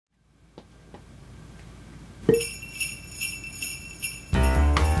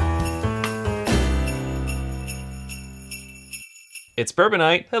It's Bourbon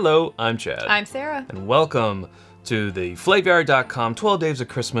Night. Hello, I'm Chad. I'm Sarah. And welcome to the Flaviar.com 12 Days of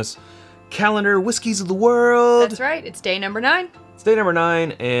Christmas calendar, Whiskies of the world. That's right, it's day number 9. It's day number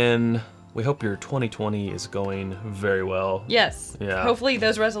 9, and we hope your 2020 is going very well. Yes. Yeah. Hopefully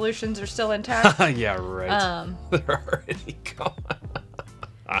those resolutions are still intact. Yeah, right. They're already gone.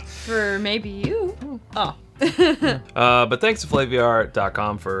 For maybe you. Oh. But thanks to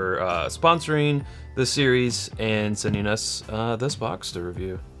Flaviar.com for sponsoring this series and sending us this box to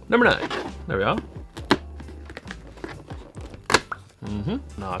review. Number 9. There we go.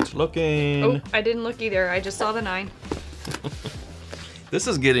 Not looking. Oh, I didn't look either. I just saw the 9. This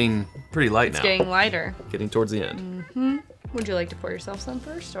is getting pretty light now. It's getting lighter. Getting towards the end. Would you like to pour yourself some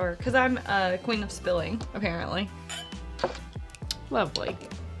first, or because I'm queen of spilling, apparently. Lovely.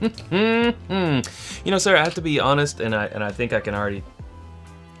 You know, Sarah, I have to be honest, and I think I can already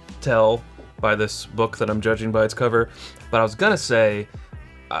tell by this book that I'm judging by its cover, but I was gonna say,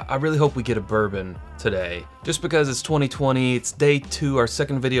 I really hope we get a bourbon today. Just because it's 2020, it's day 2, our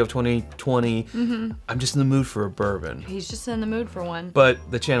second video of 2020. I'm just in the mood for a bourbon. He's just in the mood for one. But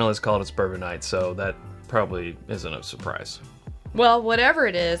the channel is called It's Bourbon Night, so that probably isn't a surprise. Well, whatever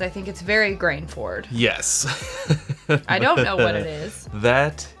it is, I think it's very grain forward. Yes. I don't know what it is.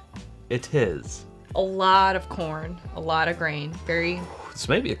 That it is. A lot of corn, a lot of grain, very It's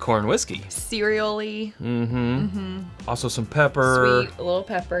maybe a corn whiskey. cereal-y. Also some pepper. Sweet, a little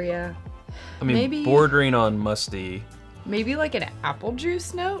pepper, yeah. I mean, maybe bordering on musty. Maybe like an apple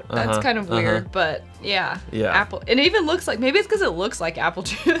juice note? That's kind of weird, but yeah. Yeah. Apple. It even looks like, maybe it's because it looks like apple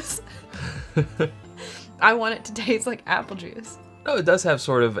juice. I want it to taste like apple juice. No, it does have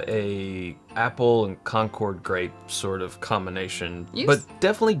sort of a apple and Concord grape sort of combination, but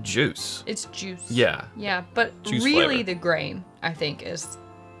definitely juice. It's juice. Yeah. Yeah, but Juice really flavor. the grain, I think, is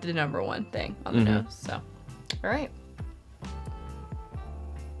the #1 thing on the nose, so. All right.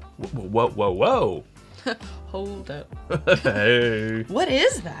 Whoa, whoa, whoa. Hold up. Hey. What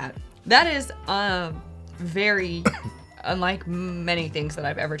is that? That is very unlike many things that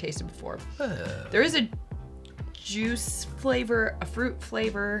I've ever tasted before. There is a juice flavor, a fruit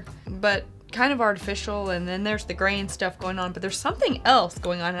flavor, but kind of artificial, and then there's the grain stuff going on, but there's something else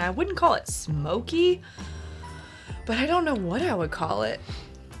going on, and I wouldn't call it smoky, but I don't know what I would call it.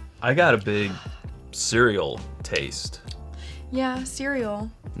 I got a big cereal taste. Yeah,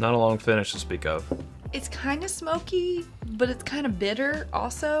 cereal. Not a long finish to speak of. It's kind of smoky, but it's kind of bitter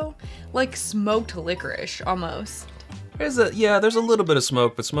also, like smoked licorice almost. There's a little bit of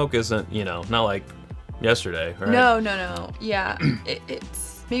smoke, but smoke isn't, you know, not like yesterday, right? No. Yeah,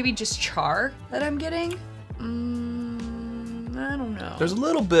 it's maybe just char that I'm getting. I don't know. There's a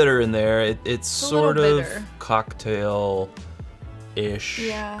little bitter in there. It's sort of bitter. cocktail-ish,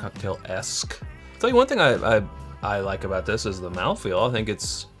 Yeah. cocktail-esque. I'll tell you one thing I like about this is the mouthfeel. I think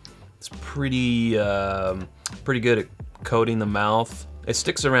it's pretty good at coating the mouth. It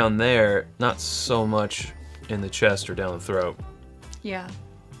sticks around there, not so much in the chest or down the throat. Yeah.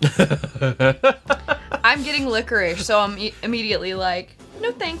 I'm getting licorice, so I'm immediately like,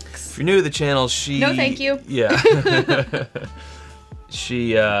 no thanks. If you're new to the channel, No, thank you. Yeah.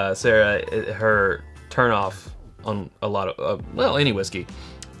 Sarah, her turnoff on a lot of, well, any whiskey,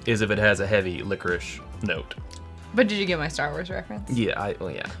 is if it has a heavy licorice note. But did you get my Star Wars reference? Yeah,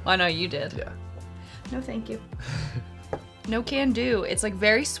 well, yeah. Well, I know you did. Yeah. No, thank you. No can do. It's like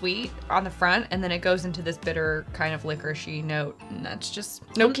very sweet on the front, and then it goes into this bitter kind of licoricey note, and that's just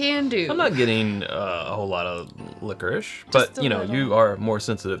no can do. I'm not getting a whole lot of licorice, but you know, little. you are more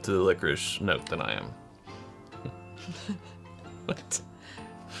sensitive to the licorice note than I am. What?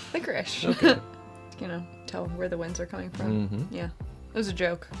 Licorice. Okay. You know, tell where the winds are coming from. Yeah. It was a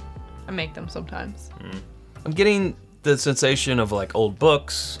joke. I make them sometimes. I'm getting the sensation of like old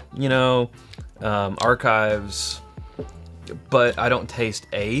books, you know, archives, but I don't taste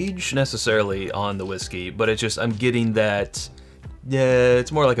age necessarily on the whiskey, but it's just, I'm getting that, yeah,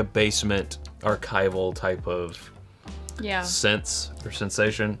 it's more like a basement archival type of sense or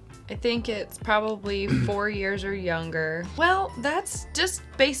sensation. I think it's probably 4 years or younger. Well, that's just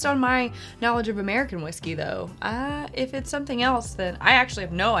based on my knowledge of American whiskey, though. If it's something else, then I actually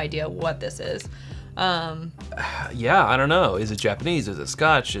have no idea what this is. Yeah, I don't know. Is it Japanese? Is it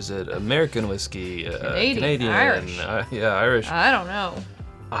Scotch? Is it American whiskey? Canadian? Irish. Yeah, Irish. I don't know.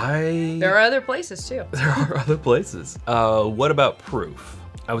 There are other places, too. There are other places. What about proof?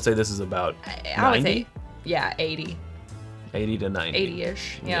 I would say this is about 90? I would say, yeah, 80. 80 to 90.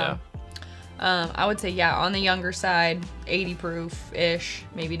 80-ish, yeah. I would say, yeah, on the younger side, 80 proof-ish,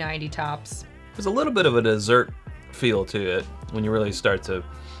 maybe 90 tops. There's a little bit of a dessert feel to it when you really start to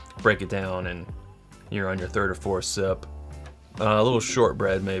break it down and you're on your 3rd or 4th sip. A little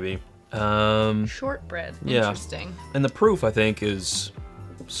shortbread, maybe. Shortbread. Yeah. Interesting. And the proof, I think, is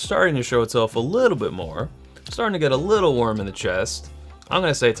starting to show itself a little bit more. Starting to get a little warm in the chest. I'm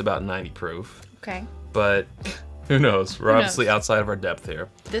gonna say it's about 90 proof. Okay. But who knows? We're obviously outside of our depth here.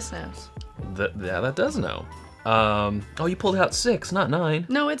 This knows. Yeah, that does know. Oh, you pulled out 6, not 9.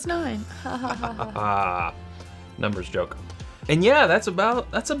 No, it's 9. Numbers joke. And yeah, that's about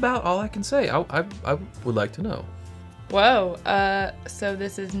all I can say. I would like to know. Whoa. So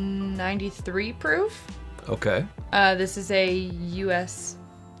this is 93 proof. Okay. This is a U.S.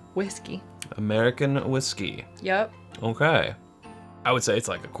 whiskey. American whiskey. Yep. Okay. I would say it's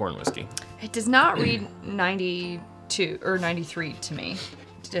like a corn whiskey. It does not read 92 or 93 to me.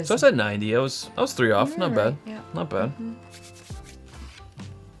 So I said 90. I was 3 off. Not bad. Yeah. Not bad.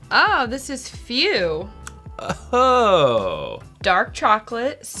 Oh, this is Few. Oh. Dark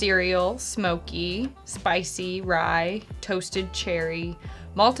chocolate, cereal, smoky, spicy, rye, toasted cherry,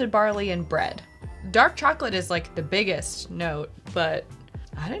 malted barley, and bread. Dark chocolate is like the biggest note, but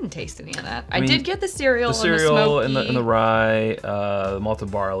I didn't taste any of that. I mean, did get the cereal and the smoky. and the rye, the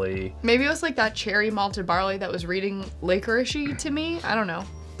malted barley. Maybe it was like that cherry malted barley that was reading licoricey to me. I don't know.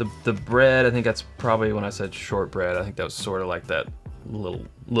 The bread, I think that's probably when I said shortbread. I think that was sort of like that little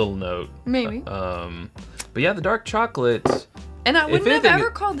note. Maybe. But yeah, the dark chocolate. And I wouldn't have ever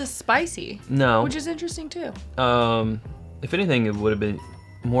called this spicy. No. Which is interesting too. If anything, it would have been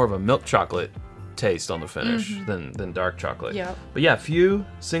more of a milk chocolate taste on the finish than dark chocolate. Yep. But yeah, Few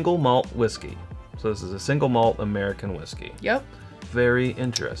single malt whiskey. So this is a single malt American whiskey. Yep. Very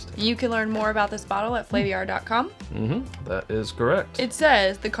interesting. You can learn more about this bottle at flaviar.com. That is correct. It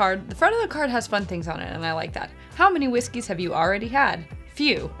says the front of the card has fun things on it, and I like that. How many whiskeys have you already had?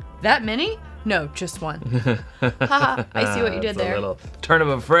 Few. That many? No, just one. Haha, I see what you did there. A little turn of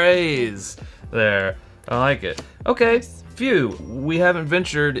a phrase there. I like it. Okay, Few. We haven't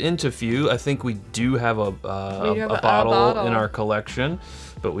ventured into Few. I think we do have a bottle in our collection,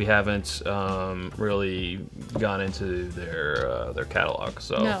 but we haven't really gone into their catalog.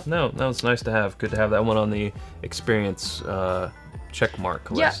 So no, it's nice to have. Good to have that one on the experience check mark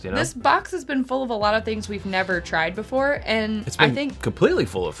list. You know, this box has been full of a lot of things we've never tried before, and it's been I think completely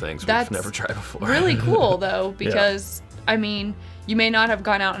full of things we've never tried before. Really cool though, because I mean, you may not have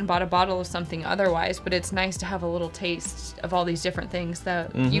gone out and bought a bottle of something otherwise, but it's nice to have a little taste of all these different things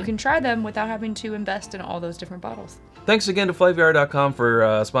that you can try them without having to invest in all those different bottles. Thanks again to Flaviar.com for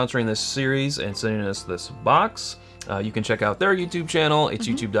sponsoring this series and sending us this box. You can check out their YouTube channel. It's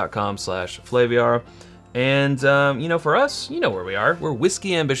youtube.com/Flaviar. And, you know, for us, you know where we are. We're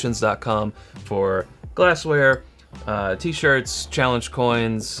whiskeyambitions.com for glassware, t-shirts, challenge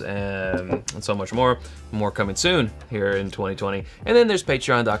coins, and so much more. More coming soon here in 2020. And then there's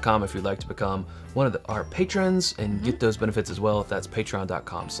patreon.com if you'd like to become one of our patrons and get those benefits as well. That's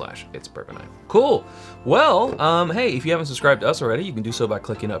patreon.com/itsbourbonnight. Cool. Well, hey, if you haven't subscribed to us already, you can do so by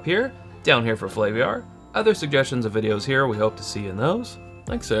clicking up here, down here for Flaviar. Other suggestions of videos here, we hope to see you in those.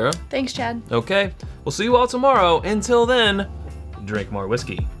 Thanks, Sarah. Thanks, Chad. Okay, we'll see you all tomorrow. Until then, drink more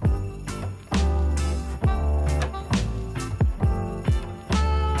whiskey.